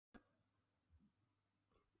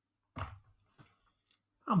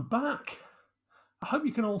I'm back. I hope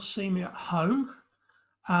you can all see me at home.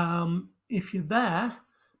 If you're there,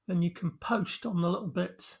 then you can post on the little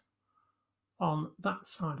bit on that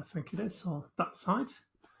side, I think it is, or that side,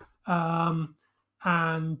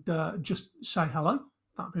 and just say hello.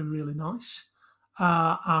 That'd be really nice.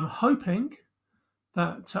 I'm hoping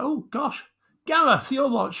that, oh gosh, Gareth, you're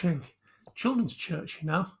watching Children's Church, you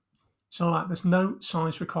know. It's all right, there's no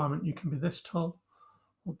size requirement. You can be this tall,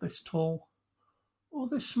 or this tall, or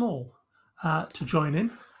this small to join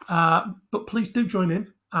in. But please do join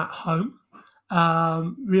in at home.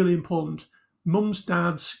 Really important. Mums,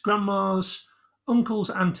 dads, grandmas, uncles,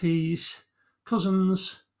 aunties,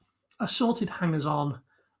 cousins, assorted hangers-on.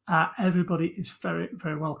 Everybody is very,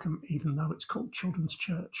 very welcome, even though it's called Children's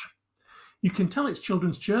Church. You can tell it's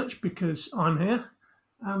Children's Church because I'm here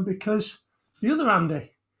and because the other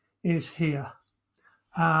Andy is here.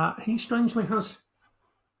 He strangely has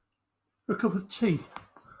a cup of tea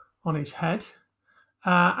on his head.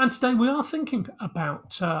 And today we are thinking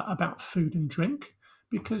about food and drink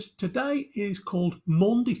because today is called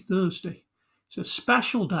Maundy Thursday. It's a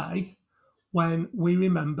special day when we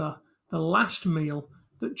remember the last meal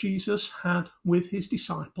that Jesus had with his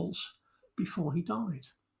disciples before he died.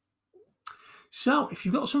 So if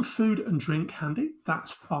you've got some food and drink handy,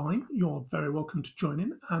 that's fine. You're very welcome to join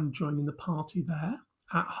in and join in the party there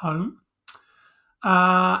at home.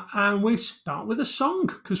 And we start with a song,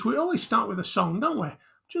 because we always start with a song, don't we?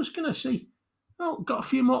 Just going to see. Oh, got a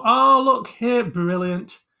few more. Oh, look here.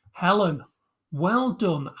 Brilliant. Helen, well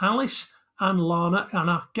done. Alice and Lana and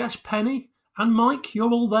our guest Penny and Mike,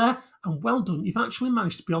 you're all there. And well done. You've actually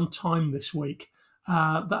managed to be on time this week.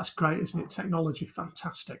 That's great, isn't it? Technology,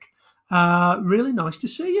 fantastic. Really nice to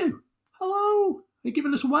see you. Hello. Are you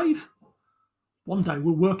giving us a wave? One day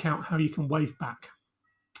we'll work out how you can wave back.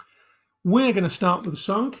 We're going to start with a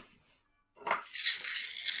song.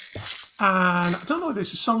 And I don't know if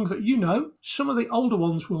it's a song that you know. Some of the older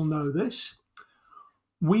ones will know this.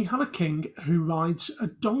 We have a king who rides a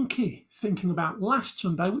donkey, thinking about last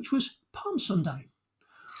Sunday, which was Palm Sunday.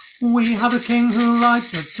 We have a king who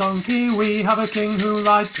rides a donkey. We have a king who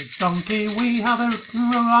rides a donkey. We have a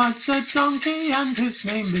who rides a donkey, and his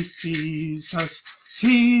name is Jesus.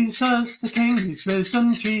 Jesus, the King is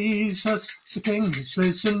risen. Jesus, the King is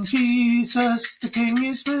risen. Jesus, the King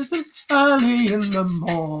is risen early in the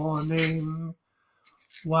morning.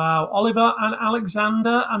 Wow. Oliver and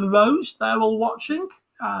Alexander and Rose, they're all watching.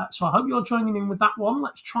 So I hope you're joining in with that one.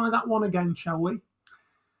 Let's try that one again, shall we?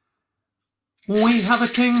 We have a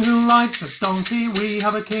king who rides a donkey. We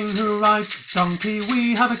have a king who rides a donkey.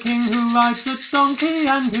 We have a king who rides a donkey,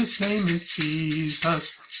 and his name is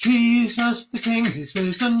Jesus. Jesus, the King is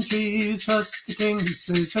risen. Jesus, the King is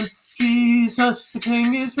risen. Jesus, the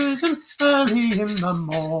King is risen early in the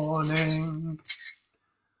morning.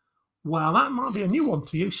 Well, that might be a new one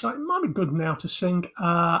to you, so it might be good now to sing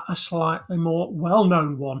a slightly more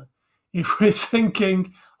well-known one. If we're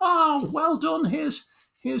thinking, oh, well done, here's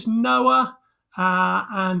Noah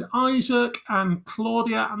and Isaac and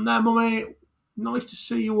Claudia and their mummy. Nice to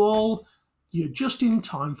see you all. You're just in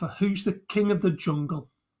time for Who's the King of the Jungle.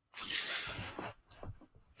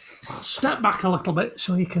 I'll step back a little bit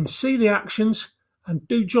so you can see the actions, and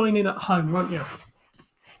do join in at home, won't you?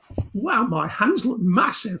 Wow, my hands look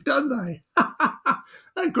massive, don't they?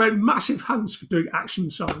 They're great, massive hands for doing action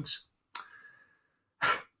songs.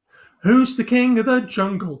 Who's the king of the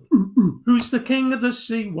jungle? Ooh, ooh. Who's the king of the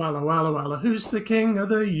sea? Walla, walla, walla. Who's the king of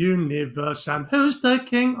the universe? And who's the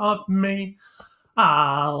king of me?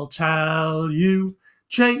 I'll tell you.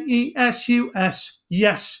 Jesus,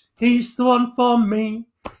 yes, he's the one for me.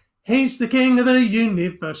 He's the king of the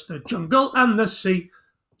universe, the jungle and the sea.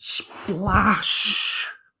 Splash!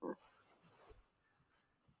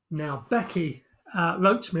 Now, Becky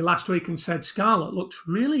wrote to me last week and said, Scarlett looked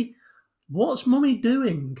really, what's Mummy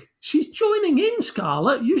doing? She's joining in,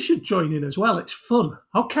 Scarlett. You should join in as well. It's fun.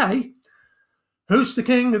 Okay. Who's the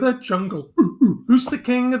king of the jungle? Ooh, ooh. Who's the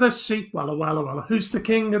king of the sea? Walla, walla, walla. Who's the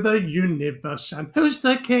king of the universe? And who's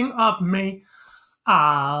the king of me?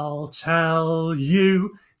 I'll tell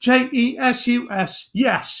you. Jesus,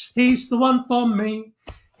 yes, he's the one for me.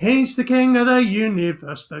 He's the king of the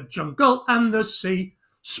universe, the jungle and the sea.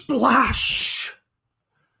 Splash!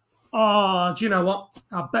 Oh, do you know what?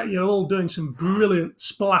 I bet you're all doing some brilliant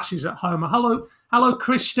splashes at home. Hello,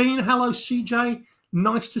 Christine. Hello, CJ.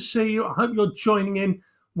 Nice to see you. I hope you're joining in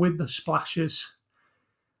with the splashes.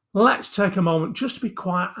 Let's take a moment just to be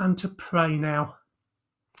quiet and to pray now.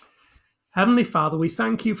 Heavenly Father, we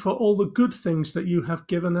thank you for all the good things that you have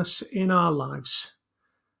given us in our lives.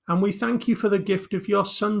 And we thank you for the gift of your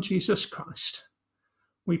Son, Jesus Christ.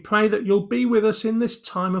 We pray that you'll be with us in this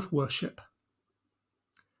time of worship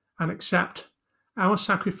and accept our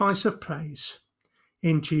sacrifice of praise.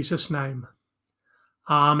 In Jesus' name,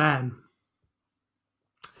 amen.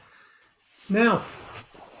 Now,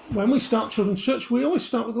 when we start Children's Church, we always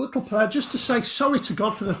start with a little prayer just to say sorry to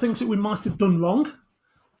God for the things that we might have done wrong.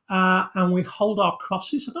 And we hold our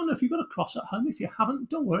crosses. I don't know if you've got a cross at home. If you haven't,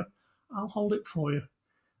 don't worry. I'll hold it for you.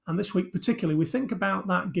 And this week particularly, we think about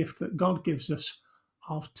that gift that God gives us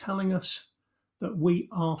of telling us that we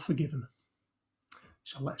are forgiven.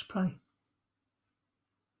 So let's pray.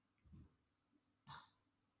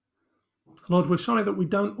 Lord, we're sorry that we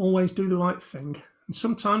don't always do the right thing. And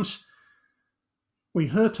sometimes we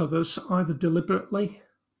hurt others either deliberately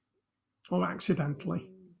or accidentally.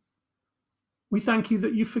 We thank you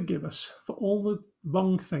that you forgive us for all the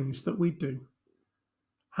wrong things that we do.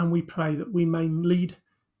 And we pray that we may lead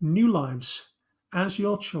new lives as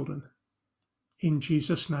your children. In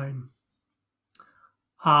Jesus' name.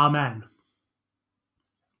 Amen.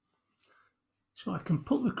 So I can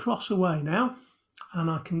put the cross away now, and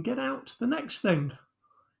I can get out the next thing.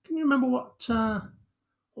 Can you remember what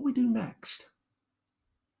we do next?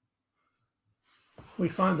 We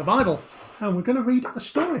find the Bible, and we're going to read a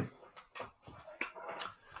story.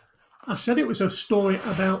 I said it was a story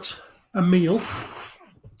about a meal,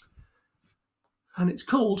 and it's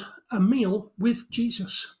called A Meal with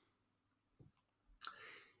Jesus.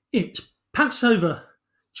 It's Passover,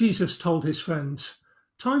 Jesus told his friends.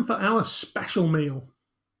 Time for our special meal.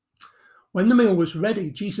 When the meal was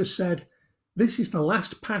ready, Jesus said, "This is the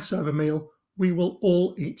last Passover meal we will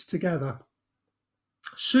all eat together.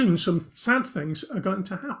 Soon some sad things are going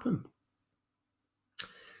to happen."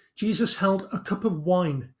 Jesus held a cup of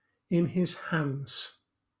wine in his hands.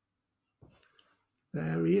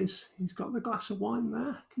 There he is. He's got the glass of wine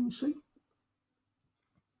there. Can you see?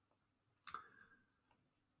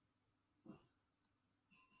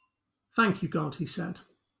 "Thank you, God," he said.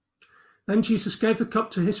 Then Jesus gave the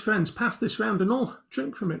cup to his friends. "Pass this round and all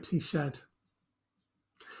drink from it," he said.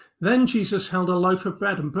 Then Jesus held a loaf of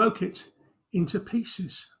bread and broke it into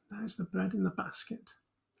pieces. There's the bread in the basket.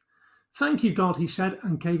 "Thank you, God," he said,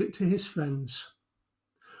 and gave it to his friends.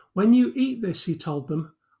 "When you eat this," he told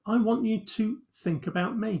them, "I want you to think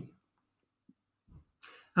about me."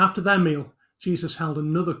 After their meal, Jesus held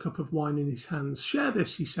another cup of wine in his hands. "Share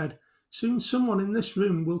this," he said. "Soon someone in this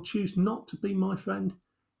room will choose not to be my friend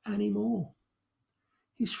anymore."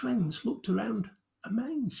 His friends looked around,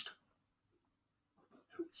 amazed.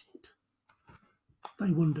 "Who is it?"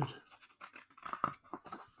 they wondered.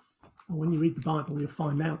 Well, when you read the Bible, you'll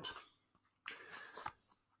find out.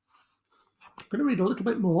 I'm going to read a little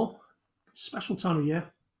bit more. Special time of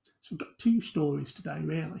year. So we've got two stories today,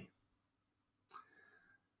 really.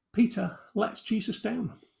 Peter lets Jesus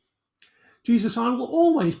down. "Jesus, I will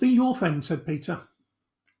always be your friend," said Peter.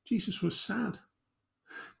 Jesus was sad.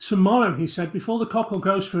 "Tomorrow," he said, "before the cockle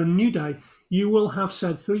crows for a new day, you will have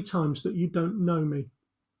said 3 times that you don't know me."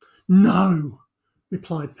 "No,"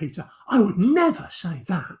 replied Peter, "I would never say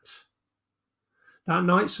that." That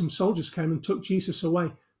night, some soldiers came and took Jesus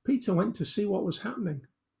away. Peter went to see what was happening.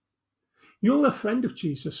 "You're a friend of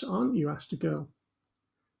Jesus, aren't you?" asked a girl.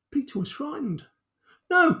 Peter was frightened.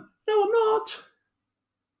 No, I'm not,"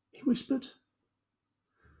 he whispered.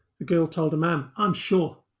 The girl told a man, "I'm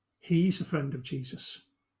sure he's a friend of Jesus."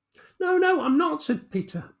 No, I'm not," said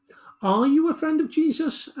Peter. "Are you a friend of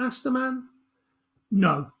Jesus?" asked the man.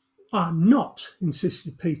 "No, I'm not,"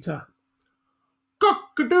 insisted Peter.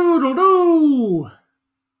 "Cock-a-doodle-doo!"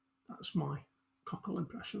 That's my cockle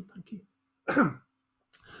impression, thank you.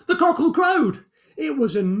 The cockle crowed. It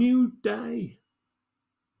was a new day.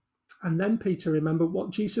 And then Peter remembered what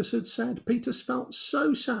Jesus had said. Peter felt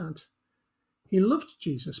so sad. He loved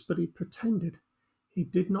Jesus, but he pretended he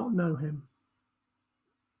did not know him.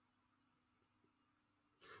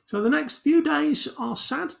 So the next few days are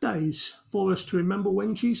sad days for us to remember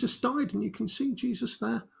when Jesus died. And you can see Jesus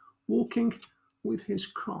there walking with his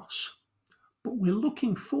cross. But we're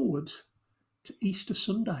looking forward to Easter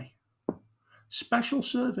Sunday. Special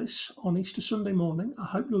service on Easter Sunday morning. I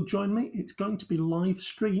hope you'll join me. It's going to be live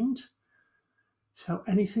streamed, so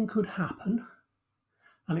anything could happen.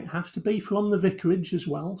 And it has to be from the vicarage as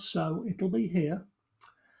well, so it'll be here.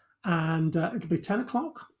 And it'll be 10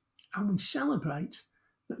 o'clock, and we celebrate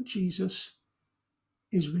that Jesus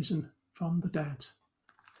is risen from the dead.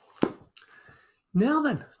 Now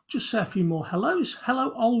then, just say a few more hellos.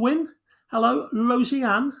 Hello, Olwyn. Hello, Rosie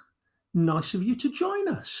Ann. Nice of you to join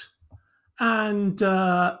us. And,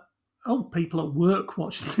 people at work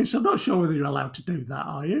watching this. I'm not sure whether you're allowed to do that,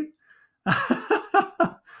 are you?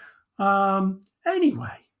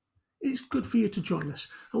 Anyway, it's good for you to join us.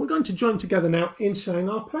 And we're going to join together now in saying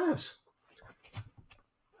our prayers.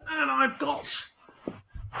 And I've got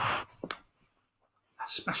a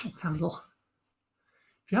special candle.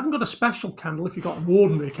 If you haven't got a special candle, if you've got an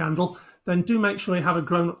ordinary candle, then do make sure you have a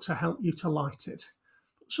grown-up to help you to light it.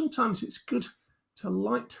 But sometimes it's good to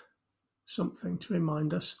light something to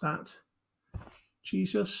remind us that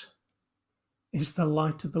Jesus is the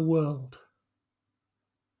light of the world.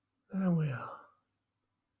 There we are.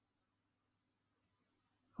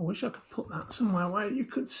 I wish I could put that somewhere where you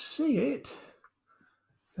could see it.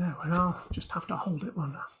 There we are. Just have to hold it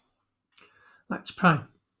longer. Let's pray.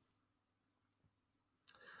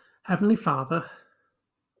 Heavenly Father,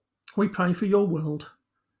 we pray for your world.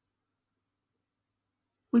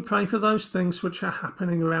 We pray for those things which are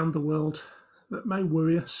happening around the world that may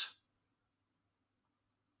worry us.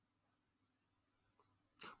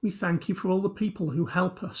 We thank you for all the people who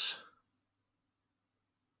help us,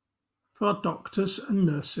 for our doctors and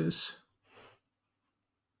nurses,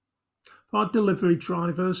 for our delivery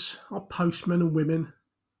drivers, our postmen and women,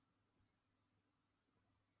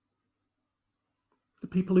 the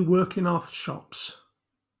people who work in our shops.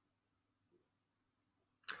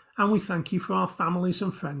 And we thank you for our families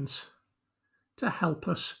and friends to help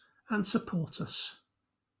us and support us.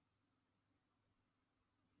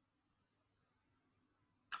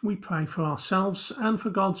 We pray for ourselves and for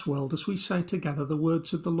God's world as we say together the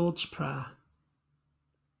words of the Lord's Prayer.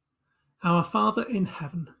 Our Father in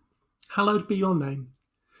heaven, hallowed be your name.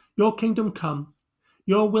 Your kingdom come,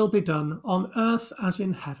 your will be done on earth as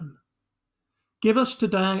in heaven. Give us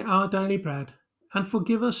today our daily bread, and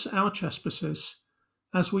forgive us our trespasses,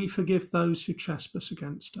 as we forgive those who trespass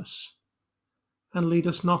against us. And lead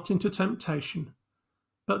us not into temptation,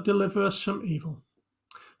 but deliver us from evil.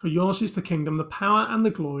 For yours is the kingdom, the power and the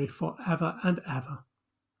glory for ever and ever.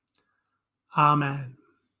 Amen.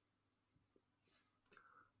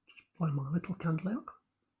 Just blow my little candle out.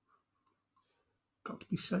 Got to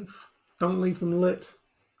be safe. Don't leave them lit.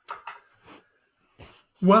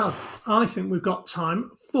 Well, I think we've got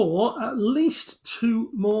time for at least 2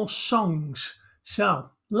 more songs. So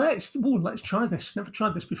let's try this. Never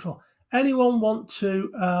tried this before. Anyone want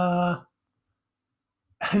to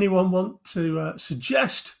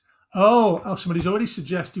suggest? Oh, somebody's already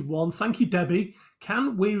suggested one. Thank you, Debbie.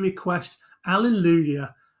 Can we request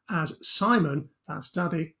Alleluia as Simon, that's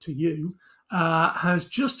Daddy to you, has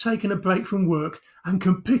just taken a break from work and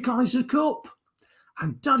can pick Isaac up?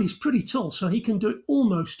 And Daddy's pretty tall, so he can do it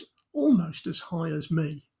almost as high as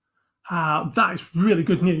me. That is really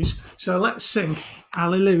good news. So let's sing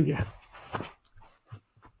Alleluia.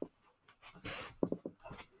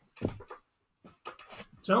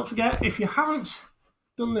 Don't forget, if you haven't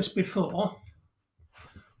done this before,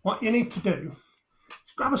 what you need to do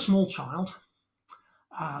is grab a small child.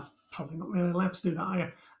 Probably not really allowed to do that, are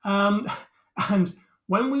you? And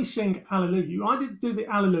when we sing Alleluia, you either do the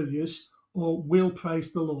Alleluias or We'll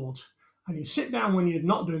Praise the Lord. And you sit down when you're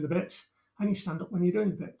not doing the bit, and you stand up when you're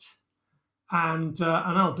doing the bit. And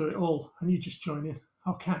I'll do it all, and you just join in.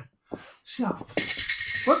 Okay. So,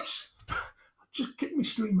 whoops. Just kick my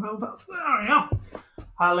stream over. There we are.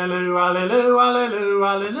 Hallelujah, hallelujah, hallelujah,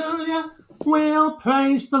 hallelujah. We'll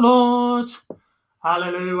praise the Lord.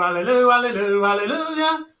 Hallelujah, hallelujah, hallelujah,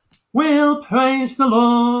 hallelujah. We'll praise the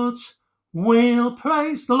Lord. We'll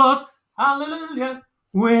praise the Lord. Hallelujah.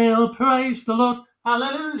 We'll praise the Lord.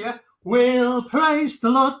 Hallelujah. We'll praise the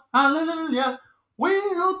Lord. Hallelujah.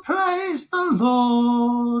 We'll praise the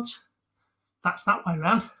Lord. That's that way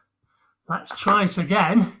round. Let's try it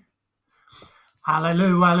again.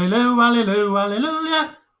 Hallelujah, hallelujah, hallelujah,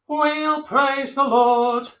 hallelujah. We'll praise the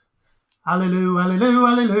Lord. Hallelujah, hallelujah,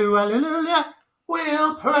 hallelujah, hallelujah.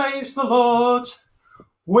 We'll praise the Lord.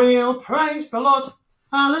 We'll praise the Lord.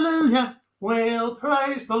 Hallelujah. We'll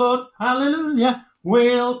praise the Lord. Hallelujah.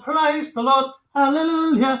 We'll praise the Lord.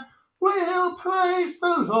 Hallelujah. We'll praise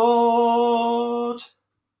the Lord.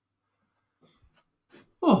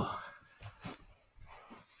 Oh.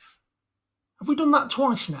 Have we done that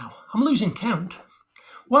twice now? I'm losing count.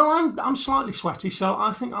 Well, I'm slightly sweaty, so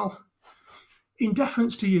I think I'll, in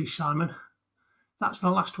deference to you, Simon, that's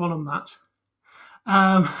the last one on that.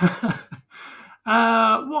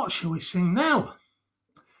 What shall we sing now?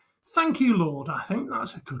 Thank you, Lord. I think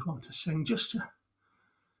that's a good one to sing, just to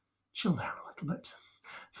chill down a little bit.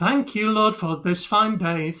 Thank you, Lord, for this fine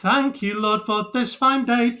day. Thank you, Lord, for this fine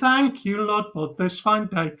day. Thank you, Lord, for this fine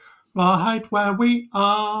day, right where we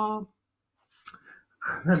are.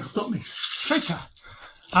 And then I've got me shaker.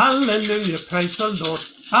 Hallelujah, praise the Lord.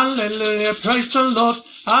 Hallelujah, praise the Lord.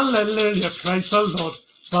 Hallelujah, praise the Lord,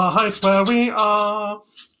 right where we are.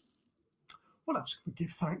 What else can we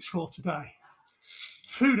give thanks for today?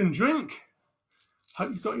 Food and drink.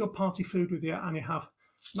 Hope you've got your party food with you and you have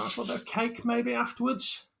a nice little bit of cake maybe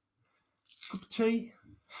afterwards. Cup of tea.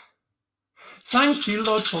 Thank you,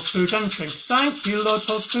 Lord, for food and drink. Thank you, Lord,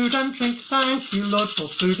 for food and drink. Thank you, Lord, for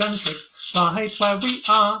food and drink. Right where we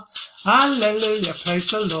are. Hallelujah, praise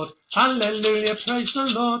the Lord. Hallelujah, praise the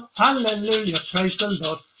Lord. Hallelujah, praise the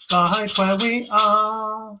Lord. Right where we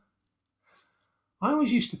are. I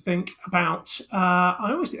always used to think about,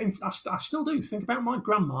 I still do think about my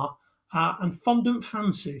grandma and fondant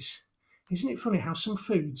fancies. Isn't it funny how some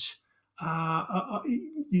foods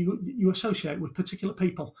you associate with particular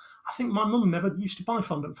people? I think my mum never used to buy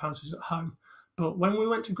fondant fancies at home, but when we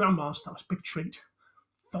went to grandma's, that was a big treat.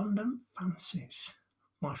 Fondant fancies,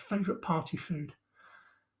 my favourite party food.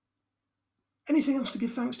 Anything else to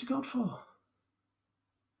give thanks to God for?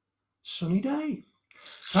 Sunny day.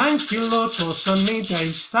 Thank you, Lord, for sunny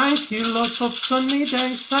days. Thank you, Lord, for sunny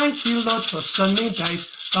days. Thank you, Lord, for sunny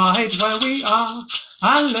days. Right where we are.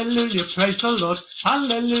 Hallelujah, praise the Lord.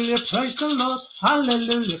 Hallelujah, praise the Lord.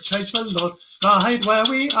 Hallelujah, praise the Lord. Right where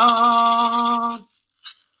we are.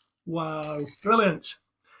 Wow, brilliant.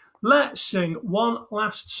 Let's sing one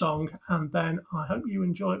last song, and then I hope you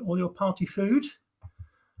enjoy all your party food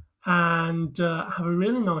and have a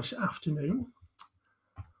really nice afternoon.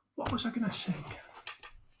 What was I going to sing?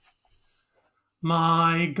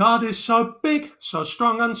 My God is so big, so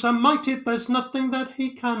strong and so mighty, there's nothing that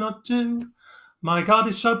he cannot do. My God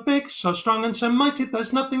is so big, so strong and so mighty,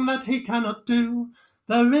 there's nothing that he cannot do.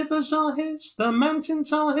 The rivers are his, the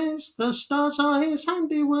mountains are his, the stars are his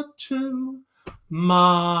handiwork too.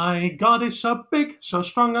 My God is so big, so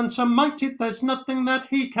strong and so mighty, there's nothing that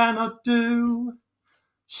he cannot do.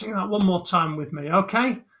 Sing that one more time with me,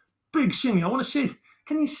 okay? Big singing. I want to see.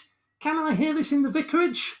 Can I hear this in the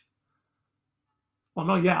vicarage? Well,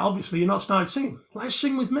 not yet. Obviously, you're not started singing. Let's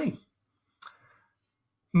sing with me.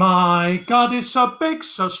 My God is so big,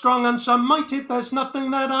 so strong and so mighty, there's nothing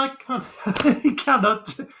that he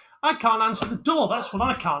cannot. I can't answer the door. That's what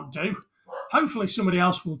I can't do. Hopefully somebody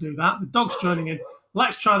else will do that. The dog's joining in.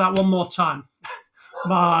 Let's try that one more time.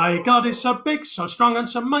 My God is so big, so strong and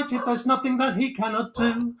so mighty, there's nothing that he cannot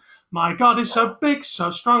do. My God is so big, so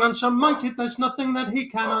strong and so mighty, there's nothing that he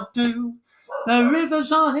cannot do. The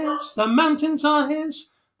rivers are his, the mountains are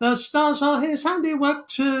his, the stars are his handiwork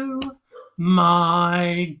too.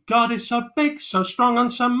 My God is so big, so strong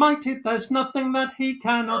and so mighty, there's nothing that he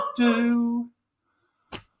cannot do.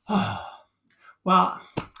 Well,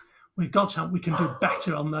 we can do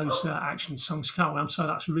better on those action songs, can't we? I'm sorry,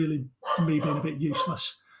 that's really me being a bit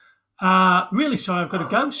useless. Really sorry, I've got to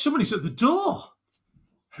go. Somebody's at the door.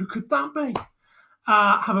 Who could that be?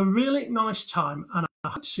 Have a really nice time, and I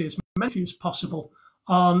hope to see as many of you as possible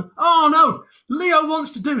on... Oh, no! Leo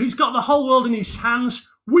wants to do... He's got the whole world in his hands.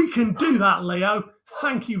 We can do that, Leo.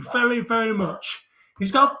 Thank you very, very much.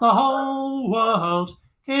 He's got the whole world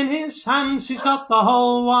in his hands. He's got the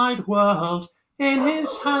whole wide world in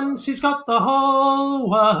his hands. He's got the whole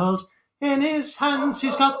world in his hands.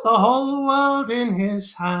 He's got the whole world in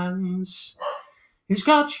his hands. He's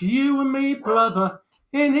got you and me, brother,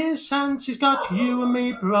 in his hands. He's got you and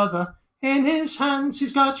me, brother, in his hands.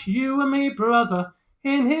 He's got you and me, brother,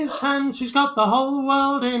 in his hands. He's got the whole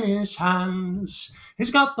world in his hands.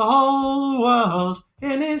 He's got the whole world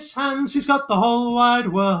in his hands. He's got the whole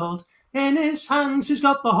wide world in his hands. He's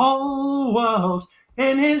got the whole world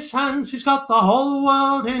in his hands. He's got the whole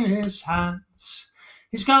world in his hands.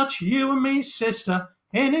 He's got you and me, sister,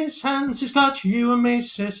 in his hands. He's got you and me,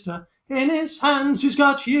 sister, in his hands. He's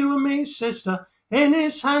got you and me, sister, in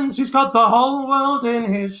his hands. He's got the whole world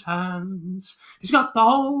in his hands. He's got the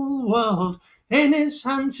whole world in his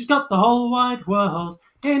hands. He's got the whole wide world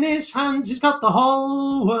in his hands. He's got the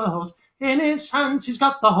whole world in his hands. He's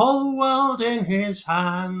got the whole world in his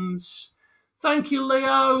hands. Thank you,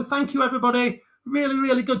 Leo. Thank you, everybody. Really,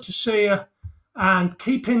 really good to see you. And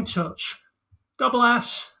keep in touch. God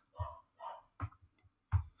bless.